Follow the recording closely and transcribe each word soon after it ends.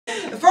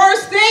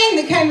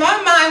immediately came to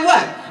my mind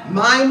what?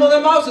 Mindful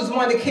emotions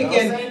wanted to kick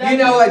in. You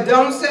know,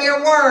 don't say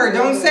a word.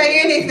 Don't say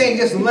anything.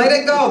 Just let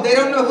it go. They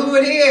don't know who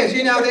it is.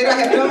 You know, they don't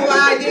have no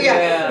idea.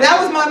 That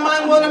was my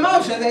mindful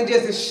emotion. They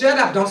just shut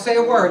up. Don't say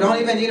a word.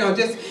 Don't even, you know,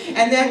 just,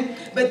 and then,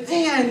 but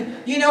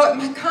then, you know,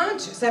 my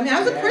conscience. I mean,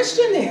 I was a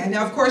Christian then.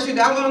 Now, of course, you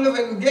know, I'm on the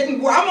word, getting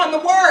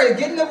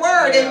the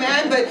word,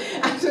 amen. But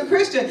I was a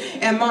Christian.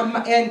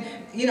 And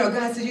you know,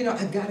 God said, you know,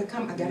 I got to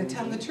tell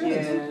them the truth.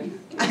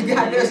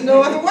 There's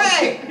no other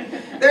way.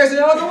 There's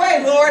no other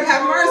way. Lord,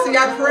 have mercy.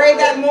 I prayed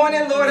that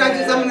morning, Lord,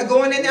 I'm going to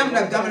go in there. I'm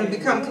going to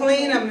become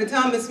clean. I'm going to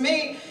tell them it's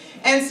me.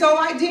 And so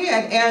I did.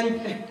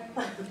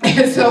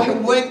 And so I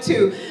went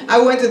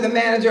to the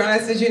manager and I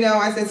said, you know,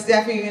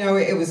 Steffi, you know,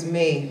 it was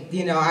me.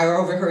 You know, I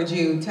overheard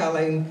you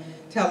telling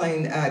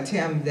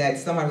Tim that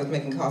somebody was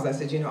making calls. I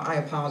said, you know, I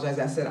apologize.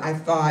 I said, I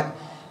thought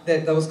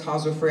that those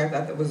calls were free. I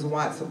thought that was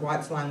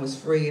Watt's line was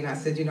free. And I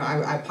said, you know,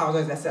 I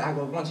apologize. I said, I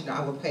want you to know,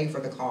 I will pay for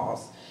the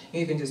calls.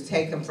 You can just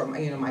take them from,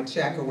 you know, my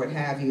check or what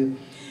have you.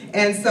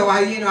 And so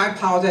I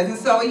apologize. And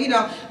so, you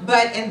know,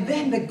 and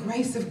then the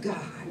grace of God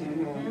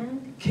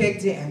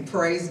kicked in,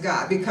 praise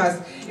God, because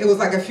it was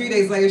like a few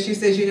days later, she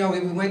says, you know,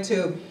 we went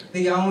to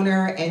the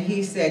owner and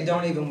he said,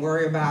 don't even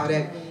worry about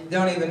it.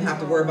 Don't even have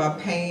to worry about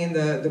paying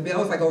the bill. It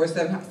was like over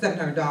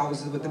 $700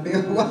 is what the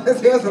bill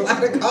was. There was a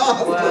lot of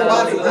calls.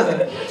 Wow.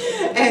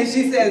 And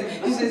he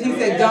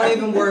said, don't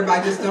even worry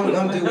about it. Just don't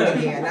do it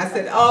again. I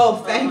said, oh,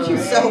 thank you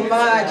so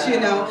much.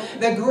 You know,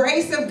 the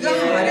grace of God,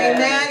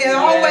 amen. And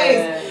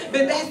always,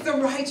 but that's the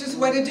righteous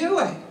way to do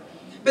it.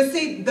 But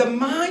see, the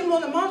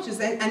mindful emotions,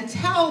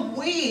 until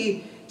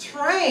we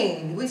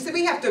train,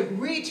 we have to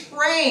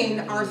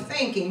retrain our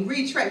thinking,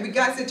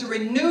 God said to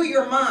renew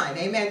your mind,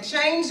 amen.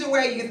 Change the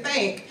way you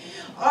think.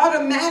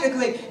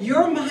 Automatically,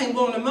 your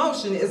mindful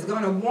emotion is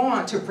going to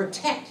want to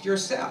protect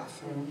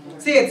yourself.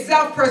 See, it's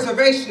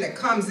self-preservation that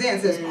comes in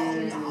and says, oh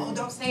no,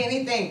 don't say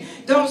anything.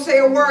 Don't say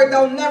a word.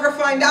 They'll never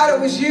find out it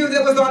was you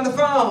that was on the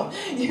phone.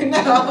 You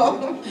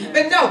know?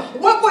 But no,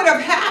 what would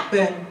have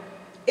happened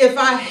if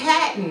I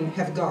hadn't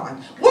have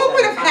gone? What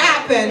would have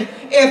happened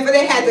if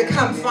they had to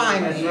come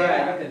find me?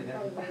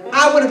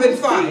 I would have been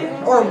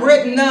fired or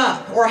written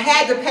up or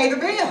had to pay the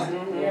bill.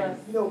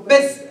 You know, but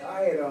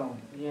I had,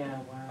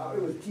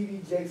 it was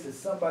TV Jakes or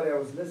somebody I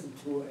was listening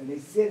to, and they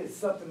said it's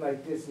something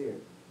like this here.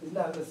 It's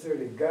not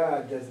necessarily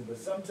God does it, but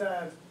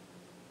sometimes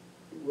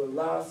it will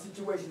allow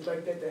situations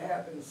like that to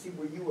happen and see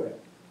where you at.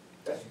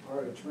 That's a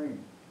part of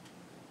training.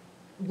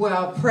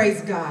 Well,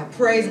 praise God.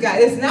 Praise God.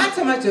 It's not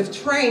so much of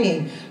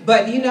training,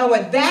 but you know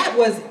what? That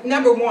was,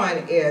 number one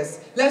is,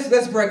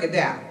 let's break it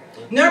down.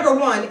 Number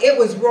one, it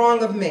was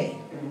wrong of me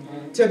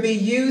to be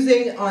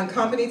using on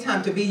company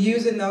time, to be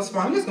using those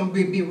phones. I'm just going to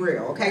be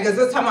real, okay? Because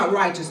let's talk about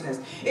righteousness.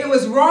 It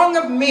was wrong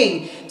of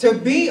me to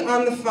be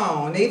on the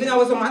phone, even though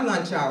it was on my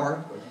lunch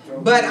hour,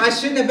 but I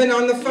shouldn't have been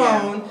on the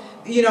phone,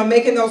 you know,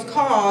 making those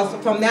calls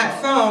from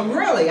that phone.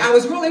 Really, I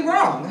was really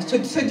wrong to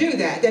do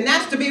that. And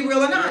that's to be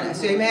real and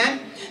honest, amen?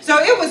 So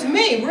it was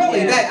me, really,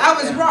 that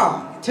I was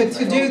wrong to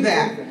do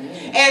that.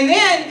 And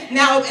then,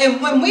 now, and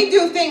when we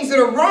do things that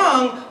are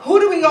wrong, who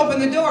do we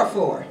open the door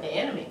for? The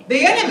enemy.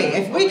 The enemy.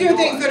 If we do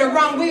things that are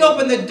wrong, we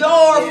open the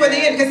door for the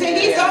enemy. Because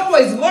he's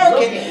always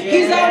lurking.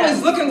 He's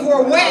always looking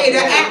for a way to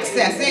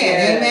access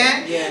in.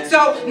 Amen?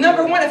 So,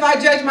 number one, if I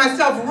judge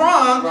myself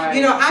wrong,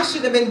 you know, I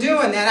shouldn't have been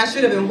doing that. I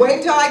should have been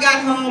waiting till I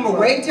got home or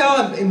wait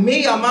till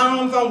me on my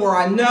own phone where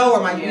I know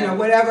or my, you know,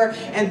 whatever,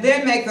 and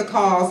then make the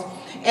calls.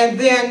 And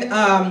then,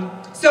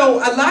 so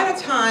a lot of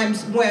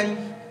times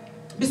when,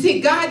 you see,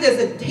 God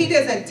he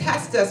doesn't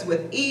test us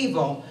with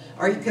evil,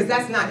 or because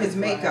that's not his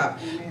makeup.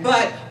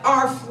 But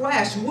our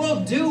flesh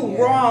will do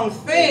wrong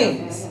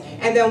things.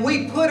 And then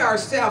we put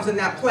ourselves in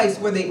that place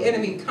where the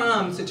enemy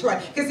comes to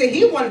try. Because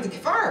he wanted to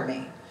fire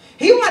me.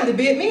 He wanted to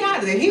beat me out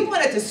of there. He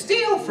wanted to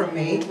steal from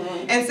me.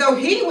 And so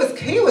he was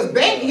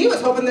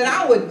hoping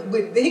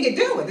that he could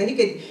do it. That he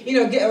could, you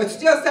know,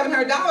 steal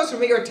 $700 from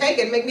me or take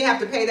it and make me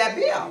have to pay that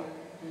bill.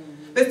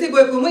 But see,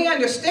 when we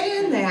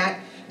understand that,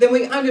 then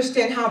we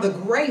understand how the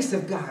grace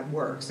of God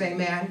works.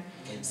 Amen.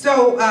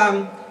 So,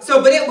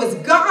 but it was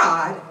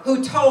God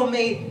who told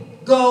me,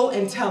 go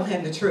and tell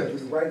him the truth.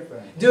 Do the right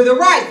thing. Do the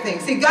right thing.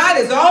 See, God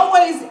is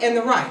always in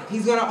the right.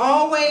 He's going to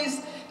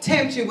always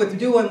tempt you with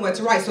doing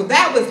what's right. So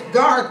that was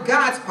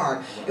God's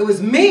part. It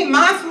was me,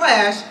 my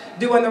flesh,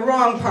 doing the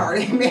wrong part.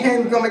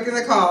 Amen. Go making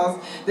the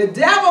calls. The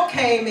devil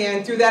came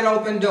in through that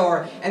open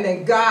door, and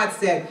then God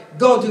said,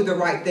 go do the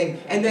right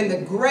thing. And then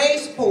the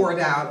grace poured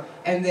out,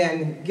 and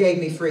then gave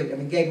me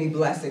freedom and gave me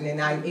blessing. And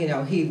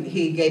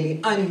he gave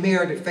me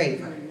unmerited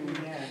favor.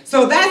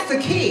 So that's the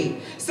key.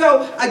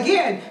 So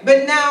again,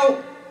 but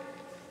now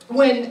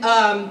when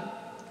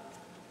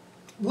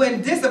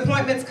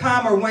disappointments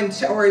come, or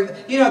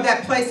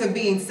that place of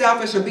being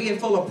selfish or being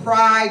full of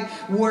pride,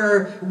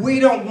 where we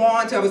don't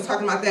want, I was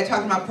talking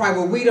about pride,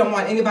 where we don't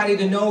want anybody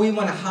to know, we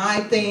want to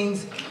hide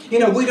things, we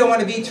don't want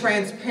to be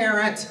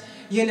transparent,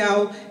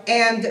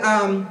 and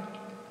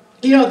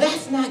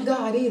that's not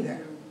God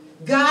either.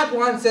 God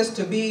wants us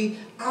to be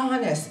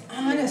honest.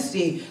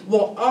 Honesty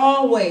will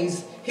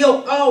always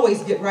He'll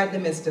always get right in the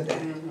midst of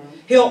that.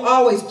 He'll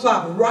always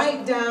plop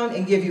right down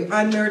and give you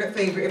unmerited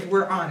favor if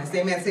we're honest.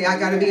 Amen. Say, I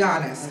got to be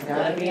honest. I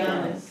got to be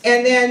honest.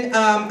 And then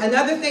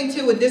another thing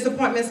too with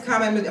disappointments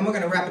coming, and we're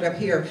going to wrap it up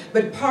here,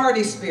 but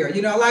party spirit.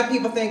 You know, a lot of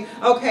people think,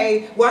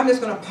 okay, well, I'm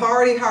just going to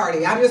party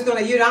hardy. I'm just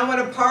going to, you know, I want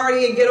to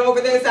party and get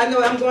over this. I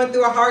know I'm going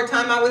through a hard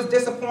time. I was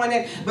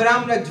disappointed, but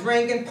I'm going to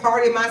drink and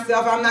party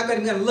myself. I'm not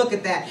going to look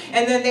at that.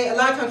 And then a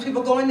lot of times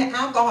people go into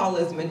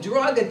alcoholism and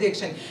drug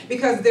addiction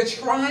because they're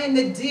trying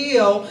to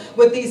deal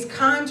with these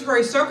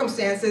contrary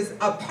circumstances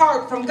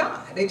apart from God.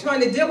 They're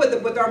trying to deal with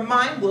it with our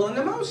mind, will, and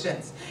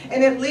emotions.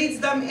 And it leads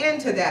them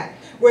into that,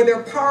 where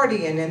they're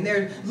partying and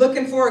they're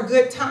looking for a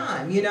good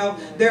time. You know,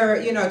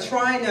 they're, you know,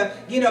 trying to,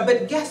 you know,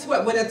 but guess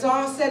what? When it's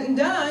all said and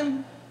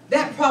done,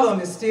 that problem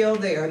is still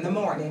there in the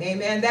morning.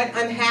 Amen. That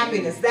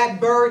unhappiness,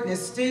 that burden is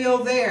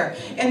still there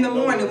in the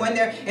morning when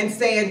they're and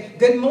saying,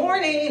 good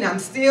morning, I'm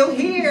still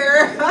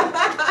here.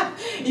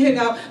 You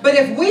know, but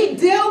if we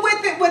deal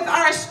with it with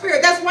our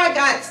spirit, that's why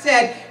God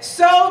said,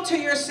 sow to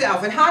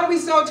yourself. And how do we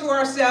sow to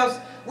ourselves?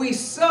 We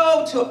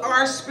sow to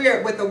our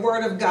spirit with the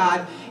word of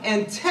God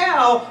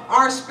until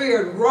our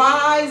spirit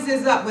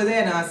rises up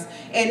within us,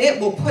 and it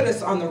will put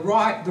us on the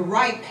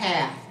right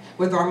path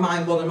with our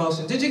mind, will, and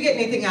emotion. Did you get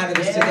anything out of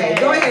this today?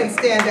 Go ahead and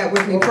stand up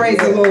with me. Praise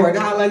the Lord.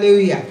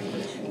 Hallelujah.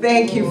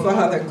 Thank you,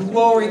 Father.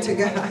 Glory to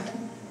God.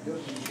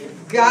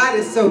 God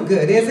is so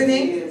good, isn't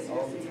he?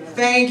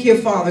 Thank you,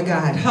 Father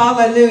God.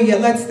 Hallelujah.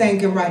 Let's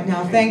thank him right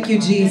now. Thank you,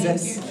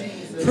 Jesus.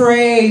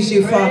 Praise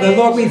you, Father.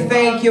 Lord, we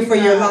thank you for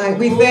your life.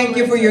 We thank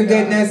you for your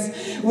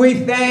goodness. We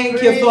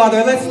thank you,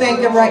 Father. Let's thank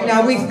him right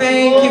now. We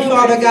thank you,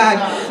 Father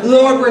God.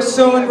 Lord, we're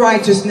sowing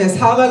righteousness.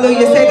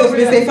 Hallelujah. Say those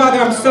words. Say, Father,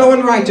 I'm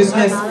sowing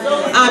righteousness.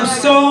 I'm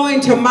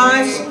sowing to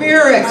my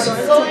spirit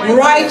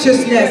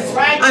righteousness.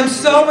 I'm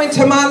sowing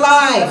to my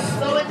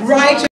life righteousness.